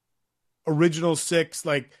anti-original six,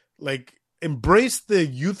 like embrace the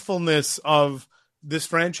youthfulness of this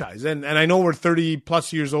franchise. And I know we're 30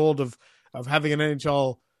 plus years old of having an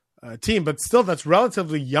NHL team, but still that's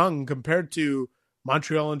relatively young compared to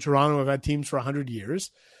Montreal and Toronto have had teams for 100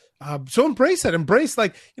 years. So embrace it. Embrace,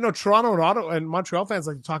 Toronto and Ottawa and Montreal fans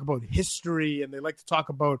like to talk about history, and they like to talk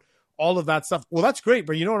about all of that stuff. Well, that's great,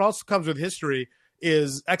 but what also comes with history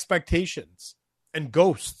is expectations and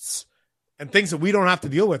ghosts and things that we don't have to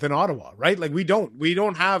deal with in Ottawa, right? Like we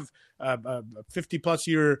don't have a 50 plus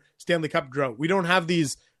year Stanley Cup drought. We don't have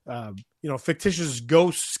these, fictitious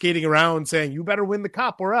ghosts skating around saying, you better win the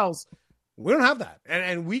cup or else. We don't have that.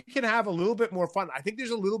 And we can have a little bit more fun. I think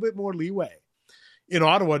there's a little bit more leeway in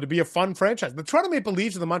Ottawa to be a fun franchise. The Toronto Maple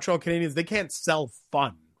Leafs and the Montreal Canadiens, they can't sell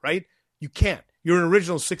fun, right? You can't. You're an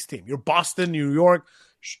original six team. You're Boston, New York,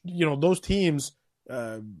 those teams,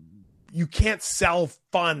 you can't sell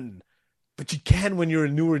fun, but you can when you're a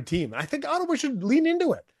newer team. I think Ottawa should lean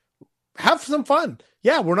into it. Have some fun.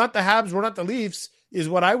 Yeah, we're not the Habs, we're not the Leafs, is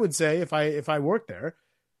what I would say if I worked there.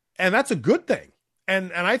 And that's a good thing.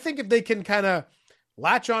 And I think if they can kind of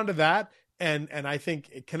latch onto that and I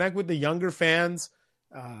think connect with the younger fans,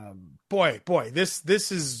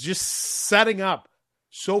 this is just setting up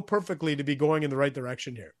so perfectly to be going in the right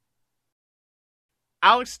direction here.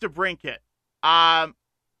 Alex DeBrincat.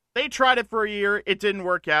 They tried it for a year. It didn't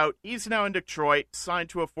work out. He's now in Detroit, signed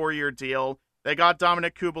to a 4-year deal. They got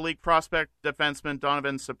Dominic Kubalik, prospect defenseman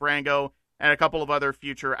Donovan Sabrango, and a couple of other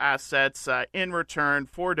future assets in return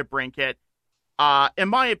for DeBrincat. In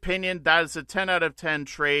my opinion, that is a 10 out of 10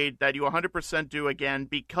 trade that you 100% do again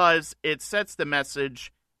because it sets the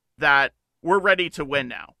message that we're ready to win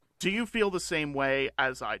now. Do you feel the same way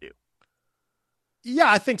as I do?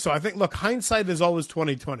 Yeah, I think so. I think, look, hindsight is always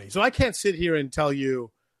 2020. So I can't sit here and tell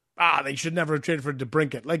you, they should never have traded for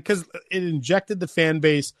DeBrincat. Like, because it injected the fan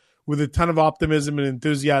base with a ton of optimism and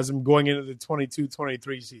enthusiasm going into the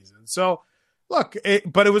 22-23 season. So, look,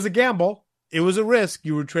 but it was a gamble. It was a risk.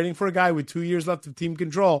 You were trading for a guy with 2 years left of team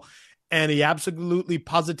control, and he absolutely,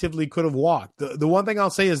 positively could have walked. The one thing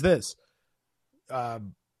I'll say is this.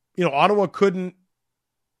 Ottawa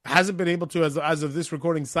hasn't been able to, as of this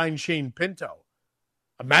recording, sign Shane Pinto.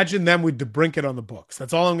 Imagine them with DeBrincat on the books.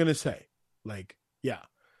 That's all I'm going to say. Like, yeah.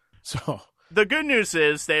 So the good news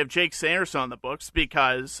is they have Jake Sanderson on the books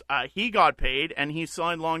because he got paid and he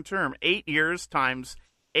signed long-term. 8 years times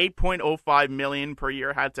 $8.05 million per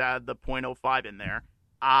year. Had to add the 0.05 in there.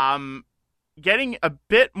 Getting a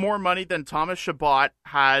bit more money than Thomas Chabot.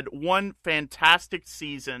 Had one fantastic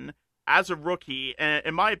season as a rookie. And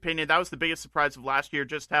in my opinion, that was the biggest surprise of last year,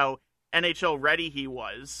 just how NHL ready he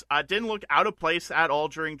was. Didn't look out of place at all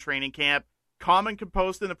during training camp. Calm and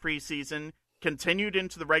composed in the preseason. Continued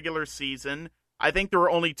into the regular season. I think there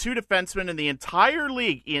were only 2 defensemen in the entire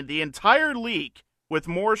league, with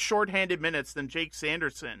more shorthanded minutes than Jake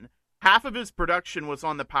Sanderson. Half of his production was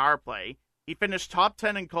on the power play. He finished top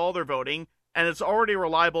 10 in Calder voting, and is already a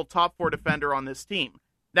reliable top 4 defender on this team.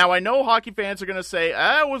 Now, I know hockey fans are going to say,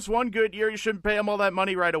 it was one good year, you shouldn't pay him all that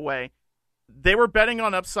money right away. They were betting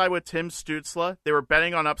on upside with Tim Stützle. They were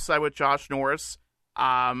betting on upside with Josh Norris.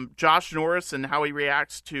 Josh Norris and how he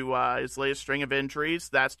reacts to his latest string of injuries,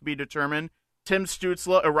 that's to be determined. Tim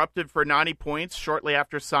Stützle erupted for 90 points shortly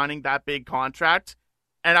after signing that big contract.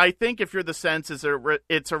 And I think if you're the Sens,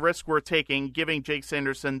 it's a risk we're taking, giving Jake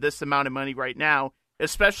Sanderson this amount of money right now,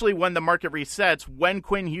 especially when the market resets, when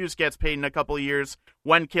Quinn Hughes gets paid in a couple of years,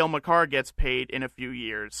 when Cale Makar gets paid in a few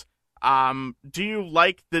years. Do you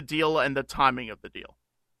like the deal and the timing of the deal?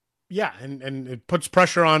 Yeah, and it puts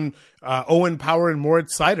pressure on Owen Power and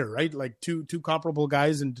Moritz Seider, right? Like two comparable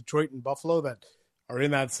guys in Detroit and Buffalo that are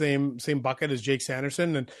in that same bucket as Jake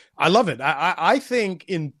Sanderson. And I love it. I think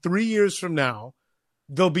in 3 years from now,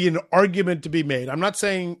 there'll be an argument to be made. I'm not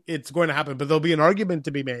saying it's going to happen, but there'll be an argument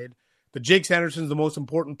to be made that Jake Sanderson's the most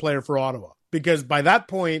important player for Ottawa. Because by that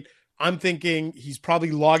point, I'm thinking he's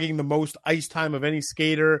probably logging the most ice time of any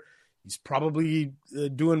skater. He's probably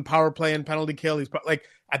doing power play and penalty kill. He's like,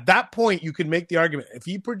 at that point, you can make the argument. If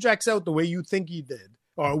he projects out the way you think he did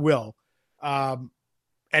or will, and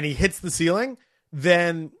he hits the ceiling,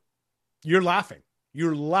 then you're laughing.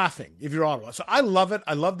 You're laughing if you're Ottawa. So I love it.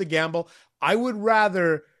 I love the gamble. I would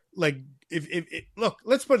rather, like, if look,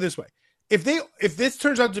 let's put it this way. If this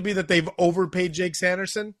turns out to be that they've overpaid Jake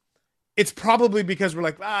Sanderson, it's probably because we're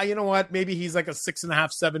like, you know what? Maybe he's like a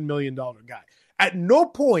 $6.5-7 million guy. At no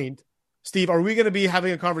point, Steve, are we going to be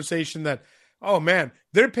having a conversation that, oh man,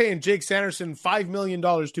 they're paying Jake Sanderson $5 million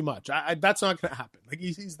too much. That's not going to happen. Like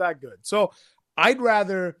he's that good. So I'd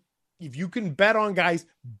rather, if you can bet on guys,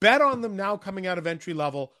 bet on them now coming out of entry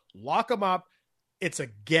level, lock them up. It's a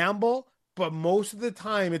gamble, but most of the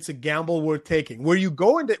time it's a gamble worth taking. Where you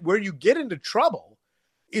get into trouble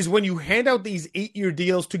is when you hand out these 8-year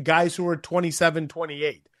deals to guys who are 27,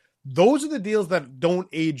 28. Those are the deals that don't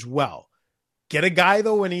age well. Get a guy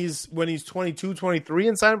though when he's 22, 23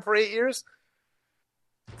 and sign him for 8 years.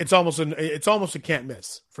 It's almost a can't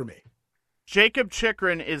miss for me. Jacob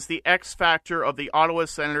Chychrun is the X factor of the Ottawa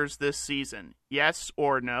Senators this season. Yes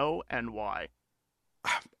or no, and why?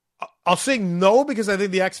 I'll say no because I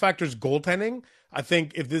think the X factor is goaltending. I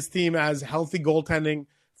think if this team has healthy goaltending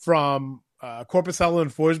from Korpisalo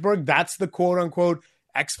and Forsberg, that's the quote unquote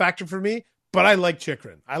X factor for me. But I like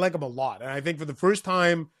Chychrun. I like him a lot, and I think for the first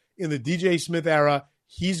time in the DJ Smith era,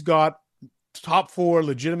 he's got top 4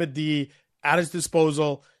 legitimate D at his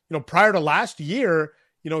disposal. Prior to last year,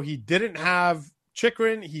 he didn't have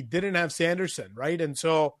Chychrun, he didn't have Sanderson, right? And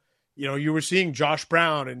so, you were seeing Josh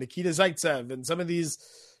Brown and Nikita Zaitsev and some of these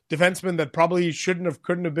defensemen that probably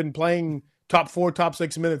couldn't have been playing top 4, top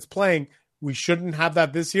 6 minutes playing. We shouldn't have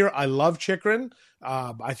that this year. I love Chychrun.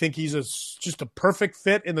 I think he's just a perfect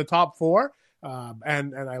fit in the top 4.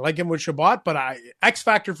 And I like him with Chabot, but X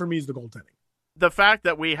factor for me is the goaltending. The fact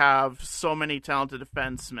that we have so many talented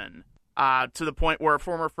defensemen, to the point where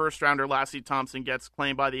former first-rounder Lassie Thompson gets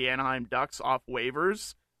claimed by the Anaheim Ducks off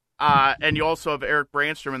waivers, and you also have Eric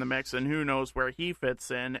Brandstrom in the mix, and who knows where he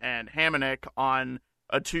fits in, and Hamonic on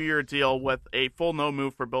a 2-year deal with a full no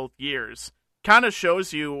move for both years. Kind of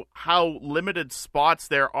shows you how limited spots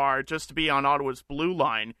there are just to be on Ottawa's blue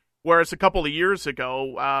line, whereas a couple of years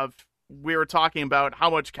ago, we were talking about how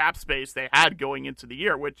much cap space they had going into the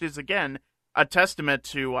year, which is, again, a testament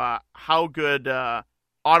to how good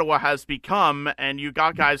Ottawa has become, and you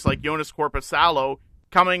got guys like Jonas Korpisalo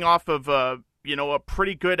coming off of a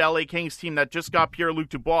pretty good LA Kings team that just got Pierre-Luc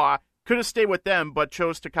Dubois, could have stayed with them, but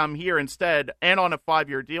chose to come here instead, and on a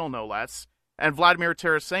 5-year deal, no less. And Vladimir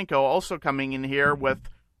Tarasenko also coming in here with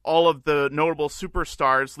all of the notable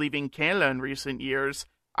superstars leaving Canada in recent years.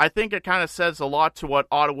 I think it kind of says a lot to what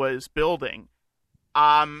Ottawa is building.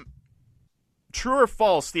 True or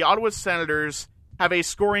false, the Ottawa Senators have a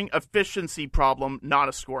scoring efficiency problem, not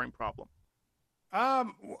a scoring problem?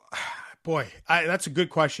 Boy, that's a good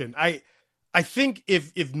question. I think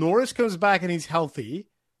if Norris comes back and he's healthy,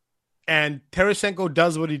 and Tarasenko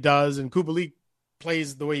does what he does, and Kubalik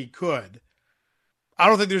plays the way he could, I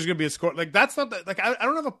don't think there's going to be a score. Like, that's not the, like, I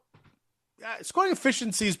don't have a scoring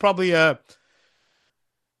efficiency is probably a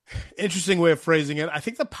interesting way of phrasing it. I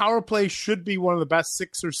think the power play should be one of the best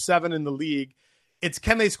 6 or 7 in the league. It's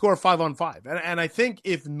can they score 5-on-5? And I think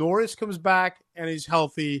if Norris comes back and he's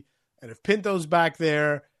healthy, and if Pinto's back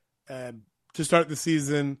there to start the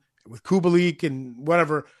season with Kubalik and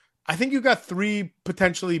whatever, I think you've got 3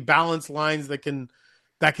 potentially balanced lines that can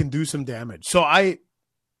do some damage. So I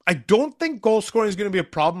don't think goal scoring is going to be a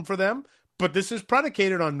problem for them, but this is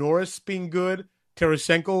predicated on Norris being good,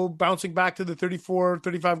 Tarasenko bouncing back to the 34,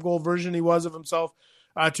 35 goal version he was of himself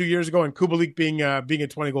 2 years ago, and Kubalik being a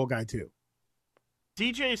 20-goal guy too.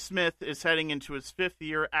 DJ Smith is heading into his 5th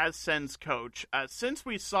year as Sens coach. Since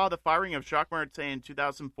we saw the firing of Jacques Martin in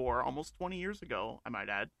 2004, almost 20 years ago, I might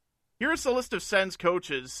add, here's a list of Sens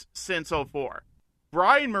coaches since 2004.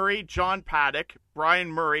 Brian Murray, John Paddock, Brian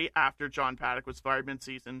Murray after John Paddock was fired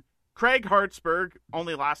mid-season, Craig Hartsburg,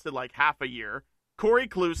 only lasted like half a year, Corey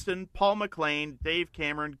Clouston, Paul McLean, Dave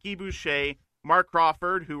Cameron, Guy Boucher, Mark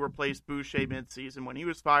Crawford, who replaced Boucher mid-season when he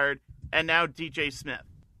was fired, and now DJ Smith.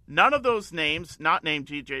 None of those names, not named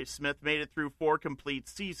DJ Smith, made it through 4 complete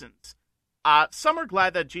seasons. Some are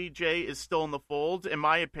glad that GJ is still in the fold, in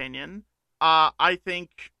my opinion. I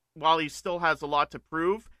think while he still has a lot to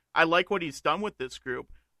prove, I like what he's done with this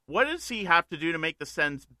group. What does he have to do to make the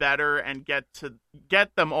Sens better and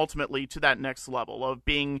get them ultimately to that next level of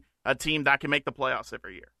being a team that can make the playoffs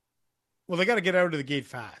every year? Well, they got to get out of the gate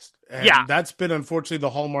fast. And yeah, that's been unfortunately the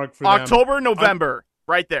hallmark for them. October, November,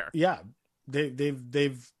 right there. Yeah,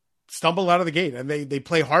 they've stumbled out of the gate, and they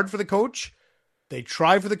play hard for the coach. They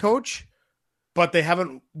try for the coach, but they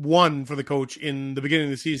haven't won for the coach in the beginning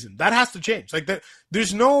of the season. That has to change. Like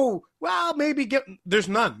there's no, well, there's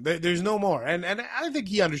none. There's no more. And I think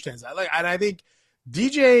he understands that. And I think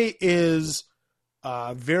DJ is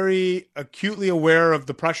very acutely aware of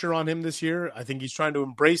the pressure on him this year. I think he's trying to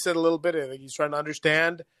embrace it a little bit. I think he's trying to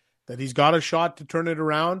understand that he's got a shot to turn it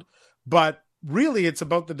around. But really, it's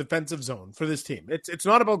about the defensive zone for this team. It's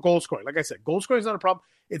not about goal scoring. Like I said, goal scoring is not a problem.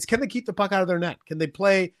 It's can they keep the puck out of their net? Can they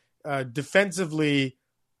play defensively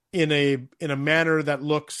in a manner that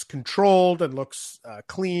looks controlled and looks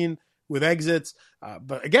clean with exits?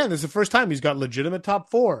 But again, this is the first time he's got legitimate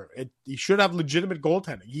top 4. He should have legitimate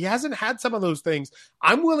goaltending. He hasn't had some of those things.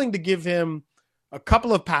 I'm willing to give him a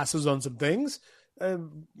couple of passes on some things,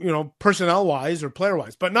 personnel wise or player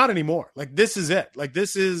wise, but not anymore. Like, this is it. Like,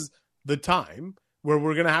 this is the time where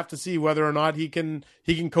we're going to have to see whether or not he can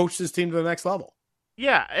coach this team to the next level.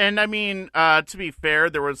 Yeah, and I mean, to be fair,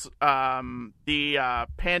 there was the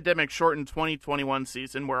pandemic-shortened 2021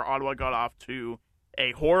 season where Ottawa got off to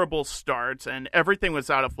a horrible start, and everything was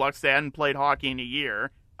out of flux. They hadn't played hockey in a year.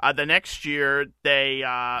 The next year, they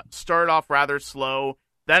started off rather slow.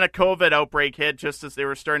 Then a COVID outbreak hit just as they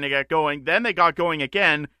were starting to get going. Then they got going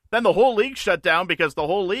again. Then the whole league shut down because the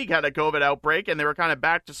whole league had a COVID outbreak, and they were kind of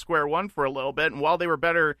back to square one for a little bit. And while they were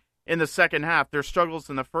better in the second half, their struggles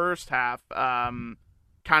in the first half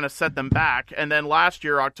kind of set them back. And then last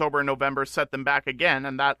year, October and November, set them back again,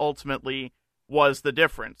 and that ultimately was the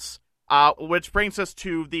difference. Which brings us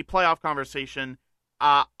to the playoff conversation.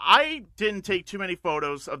 I didn't take too many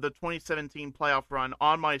photos of the 2017 playoff run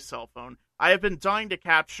on my cell phone. I have been dying to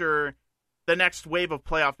capture the next wave of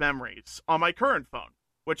playoff memories on my current phone,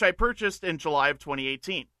 which I purchased in July of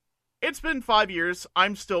 2018. It's been 5 years.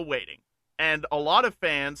 I'm still waiting. And a lot of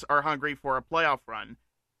fans are hungry for a playoff run.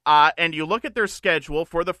 And you look at their schedule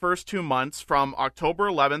for the first 2 months from October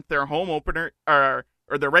 11th, their home opener, or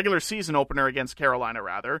their regular season opener against Carolina,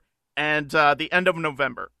 rather, and the end of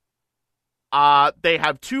November. They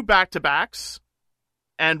have 2 back-to-backs,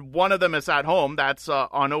 and one of them is at home. That's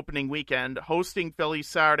on opening weekend, hosting Philly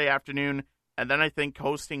Saturday afternoon, and then I think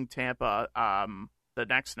hosting Tampa the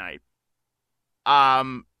next night.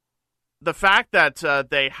 The fact that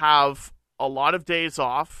they have a lot of days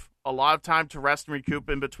off, a lot of time to rest and recoup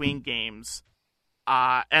in between games,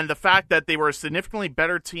 and the fact that they were a significantly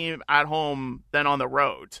better team at home than on the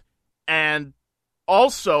road. And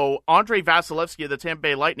also, Andrei Vasilevsky of the Tampa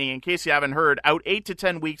Bay Lightning, in case you haven't heard, out 8 to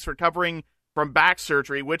 10 weeks recovering from back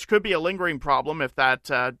surgery, which could be a lingering problem if that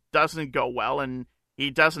doesn't go well and he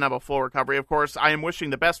doesn't have a full recovery. Of course, I am wishing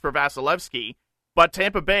the best for Vasilevsky, but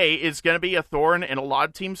Tampa Bay is going to be a thorn in a lot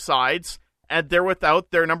of team sides, and they're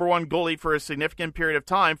without their number one goalie for a significant period of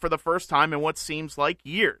time for the first time in what seems like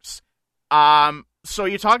years. So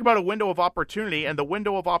you talk about a window of opportunity, and the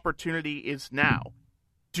window of opportunity is now.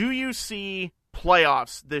 Do you see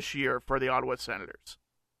playoffs this year for the Ottawa Senators?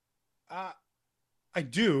 I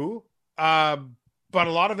do, but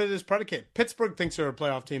a lot of it is predicated. Pittsburgh thinks they're a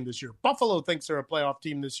playoff team this year. Buffalo thinks they're a playoff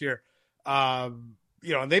team this year. And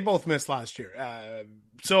they both missed last year.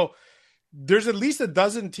 So there's at least a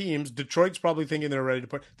dozen teams. Detroit's probably thinking they're ready to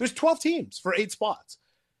put. There's 12 teams for 8 spots.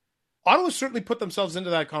 Ottawa certainly put themselves into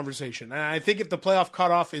that conversation. And I think if the playoff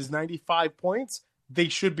cutoff is 95 points, they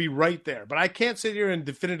should be right there. But I can't sit here and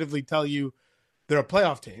definitively tell you they're a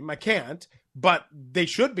playoff team. I can't. But they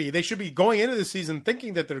should be. They should be going into the season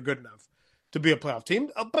thinking that they're good enough to be a playoff team.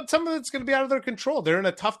 But some of it's going to be out of their control. They're in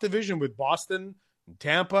a tough division with Boston and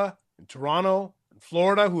Tampa and Toronto and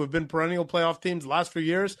Florida, who have been perennial playoff teams the last few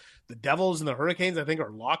years. The Devils and the Hurricanes, I think,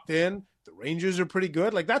 are locked in. The Rangers are pretty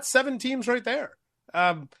good. Like, that's 7 teams right there.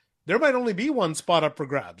 There might only be one spot up for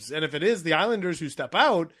grabs. And if it is the Islanders who step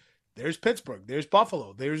out, there's Pittsburgh, there's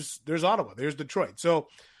Buffalo, there's Ottawa, there's Detroit. So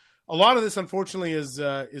a lot of this, unfortunately, is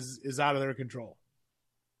out of their control.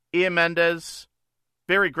 Ian Mendes,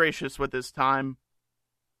 very gracious with his time,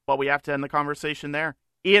 but we have to end the conversation there.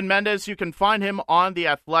 Ian Mendes, you can find him on The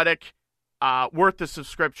Athletic, worth the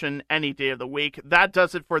subscription any day of the week. That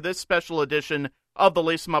does it for this special edition of the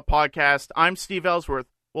Lace 'em Up podcast. I'm Steve Ellsworth.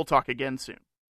 We'll talk again soon.